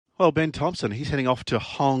Well, Ben Thompson, he's heading off to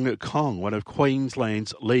Hong Kong, one of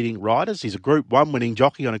Queensland's leading riders. He's a Group 1 winning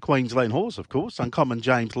jockey on a Queensland horse, of course. Uncommon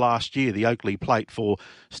James last year, the Oakley Plate for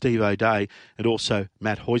Steve O'Day, and also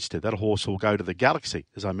Matt Hoysted. That horse will go to the Galaxy,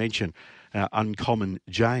 as I mentioned, Uncommon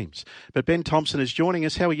James. But Ben Thompson is joining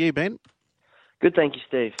us. How are you, Ben? Good, thank you,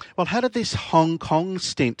 Steve. Well, how did this Hong Kong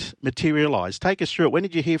stint materialise? Take us through it. When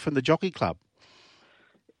did you hear from the Jockey Club?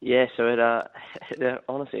 Yeah, so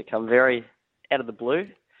it come very out of the blue.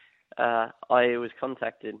 I was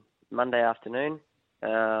contacted Monday afternoon,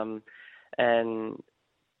 and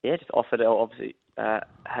just offered. Obviously,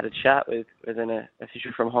 had a chat with an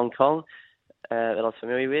official from Hong Kong that I was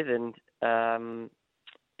familiar with, and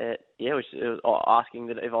it was asking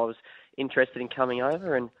that if I was interested in coming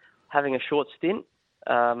over and having a short stint.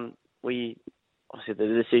 The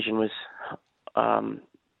decision was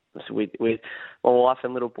with my wife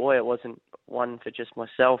and little boy. It wasn't one for just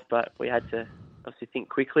myself, but we had to obviously think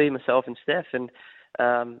quickly, myself and Steph, and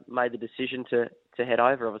made the decision to head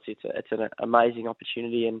over. Obviously, it's an amazing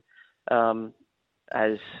opportunity, and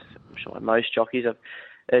as I'm sure most jockeys,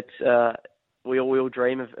 we all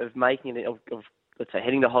dream of making it, of let's say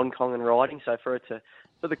heading to Hong Kong and riding. So for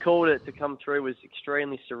the call to come through was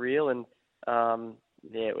extremely surreal, and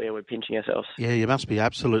we're pinching ourselves. Yeah, you must be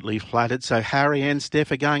absolutely flattered. So Harry and Steph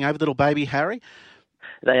are going over, little baby Harry?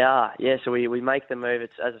 They are, yeah. So we make the move.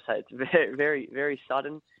 It's, as I say, it's very, very, very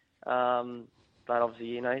sudden. But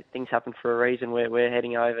obviously, things happen for a reason. We're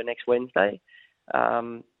heading over next Wednesday.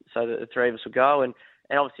 So the three of us will go, and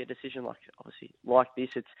obviously a decision like this,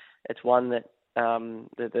 it's one that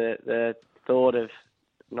the thought of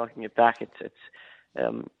knocking it back,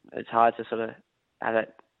 it's hard to sort of have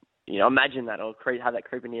that, imagine that or have that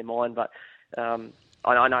creep into your mind. But I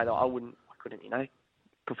know that I couldn't,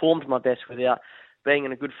 perform to my best without being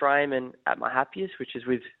in a good frame and at my happiest, which is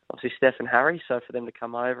with obviously Steph and Harry. So for them to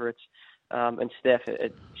come over, and Steph,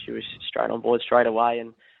 she was straight on board straight away.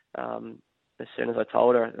 And as soon as I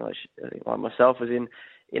told her, I think I myself was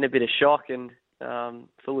in a bit of shock and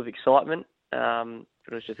full of excitement.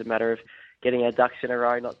 It was just a matter of getting our ducks in a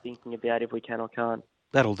row, not thinking about if we can or can't.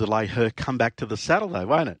 That'll delay her comeback to the saddle, though,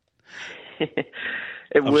 won't it?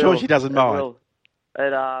 I'm sure she doesn't mind. Will.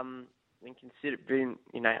 But when considered being,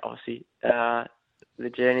 obviously the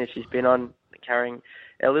journey she's been on, carrying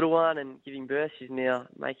our little one and giving birth, she's now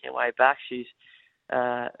making her way back. She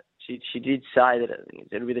did say that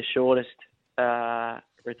it'll be the shortest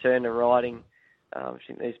return to riding. I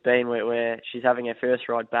think there's been where she's having her first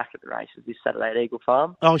ride back at the races this Saturday at Eagle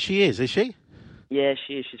Farm. Oh, she is she? Yeah,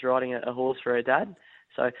 she is. She's riding a horse for her dad.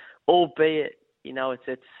 So, albeit,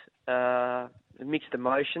 it's mixed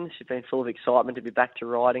emotions. She's been full of excitement to be back to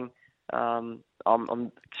riding.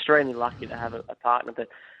 I'm extremely lucky to have a partner that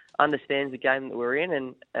understands the game that we're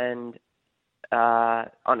in and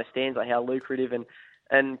understands how lucrative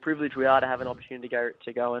and privileged we are to have an opportunity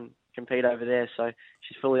to go and compete over there. So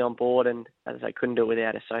she's fully on board, and as I say, couldn't do it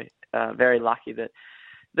without her. So very lucky that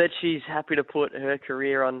she's happy to put her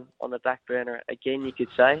career on the back burner again, you could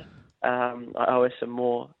say. I owe her some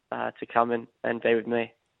more to come and be with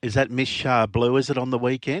me. Is that Miss Shah Blue, is it, on the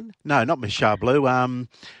weekend? No, not Miss Shah Blue. I'm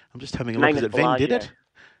just having a look. Is it Venn did it?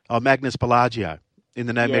 Oh, Magnus Bellagio in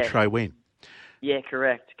the No Metro win. Yeah,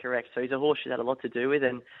 correct. So he's a horse she's had a lot to do with,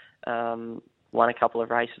 and won a couple of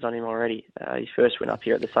races on him already. His first win up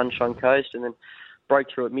here at the Sunshine Coast, and then broke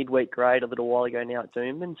through at midweek grade a little while ago now at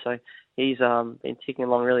Doomben. So he's been ticking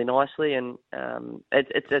along really nicely, and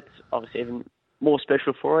it's obviously even more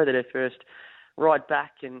special for her that her first ride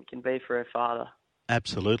back can be for her father.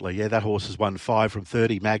 Absolutely. Yeah, that horse has won 5 from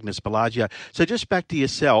 30, Magnus Bellagio. So just back to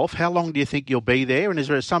yourself, how long do you think you'll be there? And is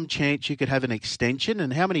there some chance you could have an extension?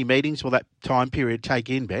 And how many meetings will that time period take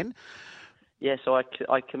in, Ben? Yeah, so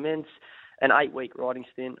I commence an 8-week riding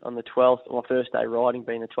stint on the 12th, my first day riding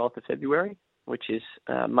being the 12th of February, which is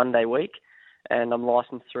Monday week. And I'm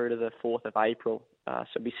licensed through to the 4th of April. So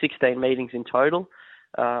it'll be 16 meetings in total.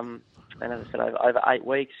 And as I said, over 8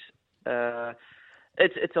 weeks.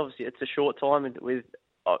 It's obviously a short time with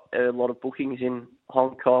a lot of bookings in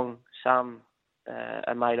Hong Kong. Some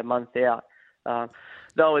are made a month out.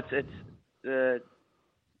 Though it's the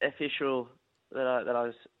official that I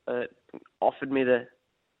was offered me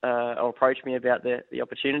or approached me about the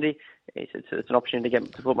opportunity. It's an opportunity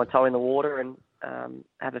to put my toe in the water and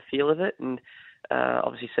have a feel of it, and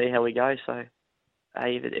obviously see how we go. So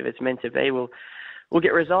if it's meant to be, we'll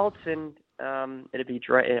get results, and it'd be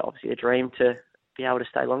obviously a dream to be able to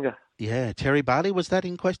stay longer. Yeah, Terry Bailey, was that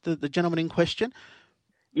the gentleman in question?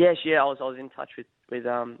 Yes, I was in touch with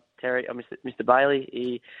Terry, Mr.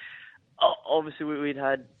 Bailey. Obviously we'd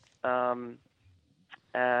had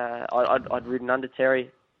I'd ridden under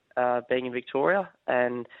Terry being in Victoria,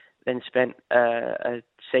 and then spent a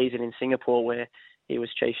season in Singapore where he was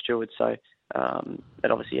chief steward. So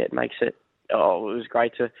that obviously it makes it. Oh, it was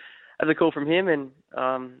great to have the call from him, and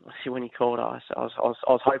see when he called us, I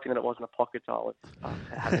was hoping that it wasn't a pocket dial.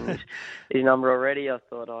 Having his number already, I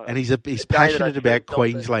thought. And he's passionate about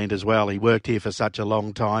Queensland as well. He worked here for such a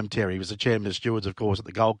long time, Terry. He was the chairman of stewards, of course, at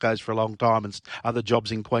the Gold Coast for a long time, and other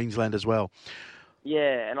jobs in Queensland as well.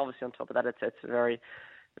 Yeah, and obviously on top of that, it's very,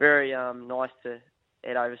 very nice to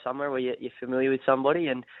head over somewhere where you're familiar with somebody,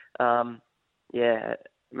 and Marilyn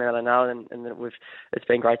know, and it's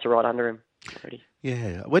been great to ride under him already.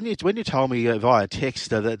 Yeah, when you told me via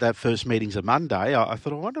text that first meeting's a Monday, I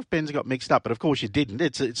thought, I wonder if Ben's got mixed up, but of course you didn't.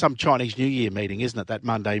 It's some Chinese New Year meeting, isn't it? That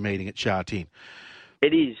Monday meeting at Sha Tin.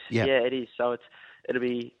 It is. Yeah, it is. So it'll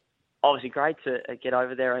be obviously great to get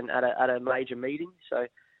over there and at a major meeting. So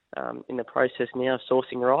in the process now of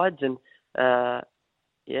sourcing rides and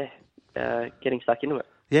getting stuck into it.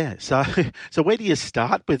 Yeah, so where do you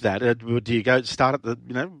start with that? Do you go start at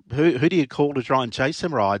who do you call to try and chase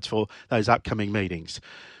some rides for those upcoming meetings?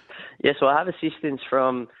 Yeah, so I have assistance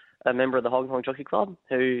from a member of the Hong Kong Jockey Club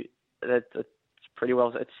who that's pretty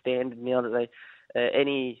well it's standard now that they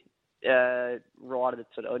any rider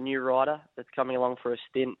that's sort of a new rider that's coming along for a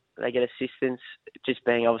stint, they get assistance. Just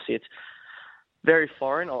being obviously it's very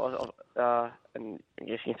foreign, and I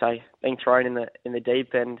guess you can say being thrown in the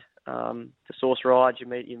deep end. To source rides,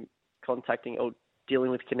 you're contacting or dealing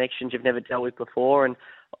with connections you've never dealt with before, and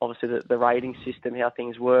obviously the rating system, how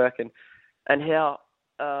things work, and how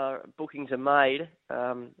bookings are made.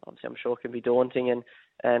 Obviously, I'm sure can be daunting, and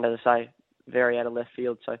as I say, very out of left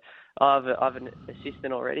field. So I've an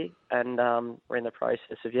assistant already, and we're in the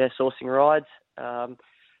process of sourcing rides.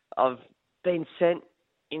 I've been sent,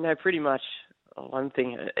 pretty much one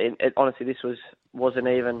thing. Honestly, this wasn't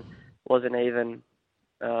even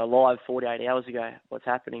live 48 hours ago what's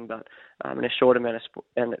happening, but in a short amount of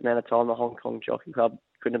time, the Hong Kong Jockey Club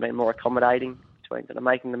couldn't have been more accommodating between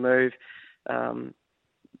making the move,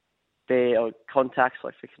 their contacts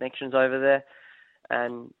like for connections over there,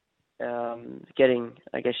 and getting,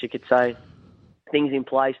 I guess you could say, things in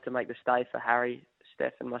place to make the stay for Harry,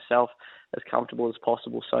 Steph, and myself as comfortable as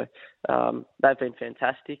possible. So they've been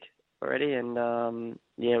fantastic already, and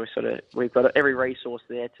we've got every resource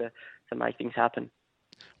there to make things happen.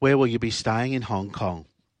 Where will you be staying in Hong Kong?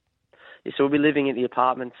 Yeah, so we'll be living at the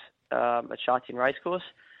apartments at Sha Tin Racecourse,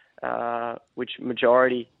 which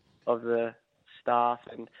majority of the staff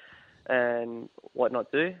and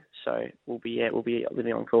whatnot do. So we'll be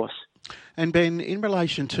living on course. And Ben, in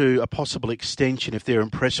relation to a possible extension, if they're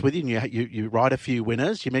impressed with you, and you ride a few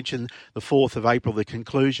winners, you mentioned the 4th of April, the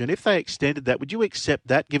conclusion. If they extended that, would you accept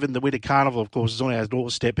that, given the Winter Carnival, of course, is on our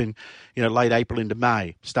doorstep in late April into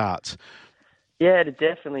May starts? Yeah, it'd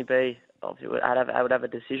definitely be. Obviously, I would have a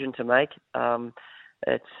decision to make.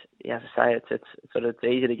 It's sort of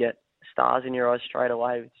easy to get stars in your eyes straight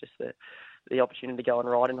away with just the opportunity to go and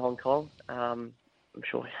ride in Hong Kong. I'm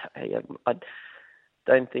sure. I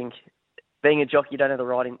don't think being a jockey, you don't have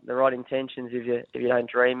the right intentions if you don't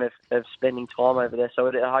dream of spending time over there.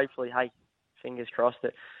 So hopefully, fingers crossed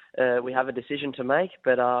that we have a decision to make.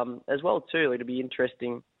 But as well too, it'll be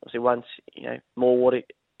interesting. Obviously, once more water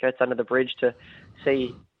goes under the bridge to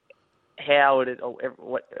see how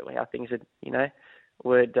things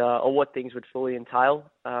would or what things would fully entail.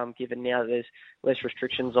 Given now that there's less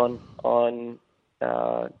restrictions on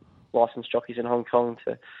licensed jockeys in Hong Kong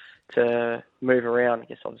to move around. I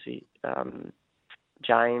guess obviously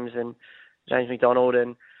James McDonald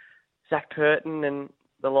and Zach Purton and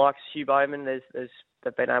the likes, Hugh Bowman.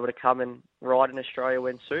 They've been able to come and ride in Australia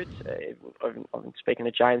when suits. I've been speaking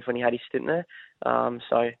to James when he had his stint there.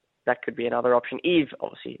 So that could be another option. If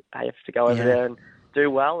obviously I have to go over there and do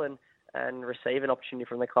well and receive an opportunity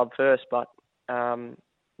from the club first. But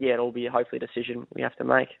it'll be hopefully a decision we have to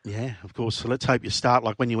make. Yeah, of course. So let's hope you start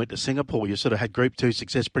like when you went to Singapore. You sort of had Group 2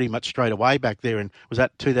 success pretty much straight away back there. And was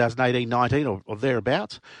that 2018-19 or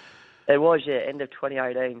thereabouts? It was, end of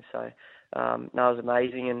 2018. So that was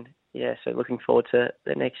amazing. And so looking forward to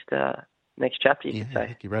the next chapter, you could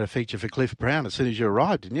say. You wrote a feature for Cliff Brown as soon as you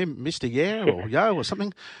arrived, didn't you? Mr. Yeah or Yo or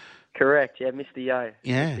something? Correct, Mr. Yo.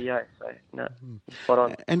 Yeah. Mr. Yo, so, no, spot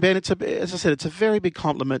on. And Ben, as I said, it's a very big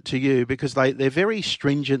compliment to you because they're very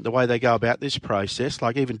stringent the way they go about this process.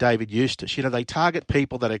 Like even David Eustace, they target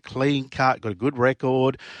people that are clean cut, got a good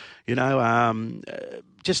record,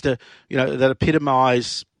 just that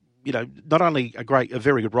epitomise, not only a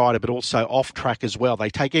very good rider, but also off track as well. They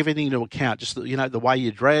take everything into account, just the way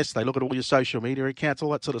you dress. They look at all your social media accounts,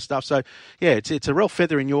 all that sort of stuff. So, it's a real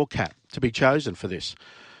feather in your cap to be chosen for this.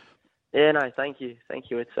 Yeah, no, thank you.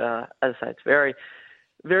 It's as I say, it's very,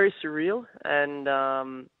 very surreal, and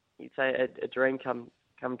you'd say a dream come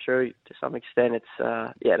true to some extent. It's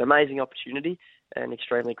an amazing opportunity, and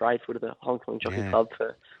extremely grateful to the Hong Kong Jockey Club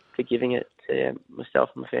for giving it to myself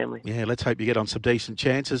and my family. Yeah, let's hope you get on some decent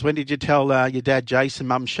chances. When did you tell your dad, Jason,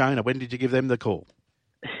 mum, Shona? When did you give them the call?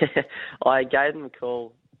 I gave them a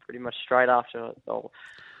call pretty much straight after.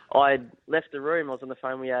 I'd left the room. I was on the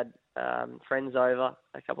phone. We had a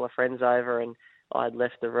couple of friends over, and I'd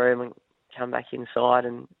left the room and come back inside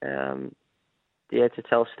and to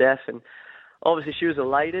tell Steph. And obviously she was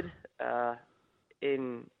elated,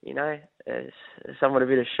 somewhat a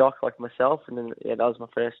bit of shock like myself. And then that was my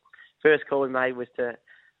first call we made was to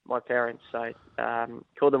my parents. So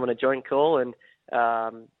called them on a joint call, and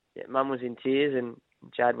Mum was in tears and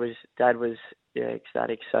Dad was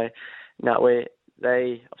ecstatic. So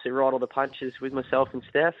they obviously ride all the punches with myself and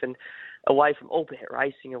Steph, and away from all bet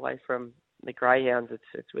racing, away from the greyhounds,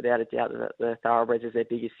 it's without a doubt that the thoroughbreds is their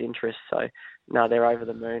biggest interest. So they're over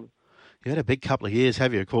the moon. You had a big couple of years,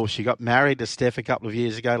 have you? Of course, you got married to Steph a couple of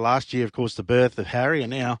years ago. Last year, of course, the birth of Harry,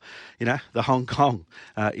 and now, the Hong Kong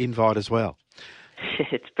invite as well.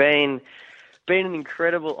 It's been an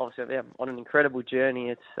incredible, obviously, on an incredible journey.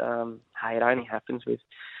 It's it only happens with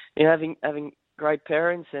having great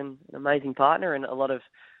parents and an amazing partner and a lot of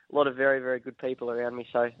very, very good people around me.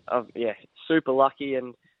 So super lucky,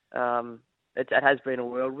 and it has been a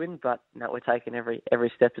whirlwind, but we're taking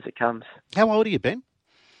every step as it comes. How old are you, Ben?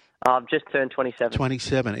 I've just turned 27.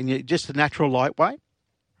 27, and you're just a natural lightweight?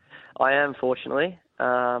 I am, fortunately. So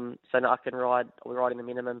I can ride. We're riding the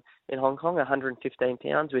minimum in Hong Kong, 115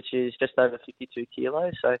 pounds, which is just over 52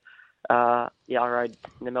 kilos. So I rode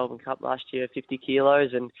in the Melbourne Cup last year, 50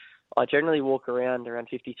 kilos, and I generally walk around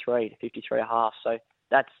 53 to 53 and a half. So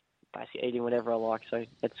that's basically eating whatever I like. So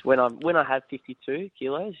it's when I have 52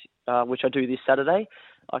 kilos, which I do this Saturday,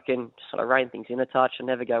 I can sort of rein things in a touch and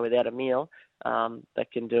never go without a meal.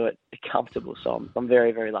 That can do it comfortable. So I'm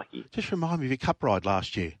very, very lucky. Just remind me of your cup ride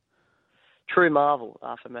last year. True marvel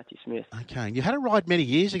for Matthew Smith. Okay, and you had a ride many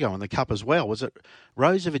years ago in the Cup as well. Was it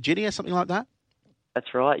Rose of Virginia, something like that?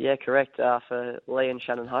 That's right, yeah, correct, for Lee and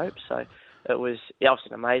Shannon Hope. So it was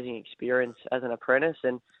an amazing experience as an apprentice,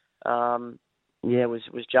 and it was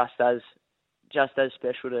just as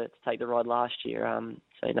special to take the ride last year.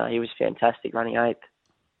 He was fantastic running 8th.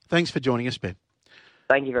 Thanks for joining us, Ben.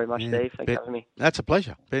 Thank you very much, Steve. Thanks for having me. That's a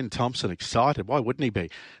pleasure. Ben Thompson, excited. Why wouldn't he be?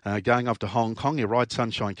 Going off to Hong Kong. He'll ride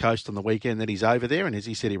Sunshine Coast on the weekend. Then he's over there. And as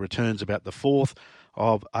he said, he returns about the 4th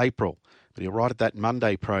of April. But he'll ride at that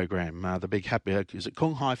Monday program. The big happy, is it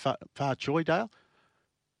Kung Hai Far Choi, Dale?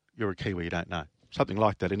 You're a Kiwi, you don't know. Something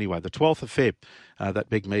like that anyway. The 12th of Feb, that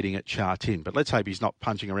big meeting at Cha Tin. But let's hope he's not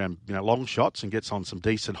punching around long shots and gets on some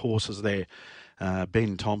decent horses there.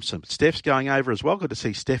 Ben Thompson. But Steph's going over as well. Good to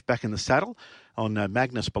see Steph back in the saddle on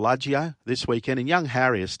Magnus Bellagio this weekend. And young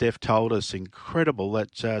Harry, as Steph told us, incredible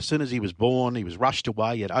that as soon as he was born, he was rushed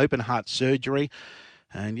away. He had open heart surgery.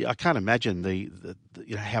 And I can't imagine the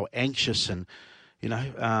how anxious and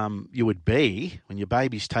you would be when your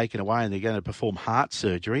baby's taken away and they're going to perform heart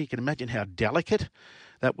surgery. You can imagine how delicate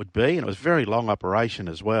that would be. And it was a very long operation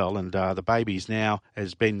as well. And the baby's now,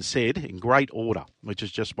 as Ben said, in great order, which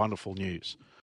is just wonderful news.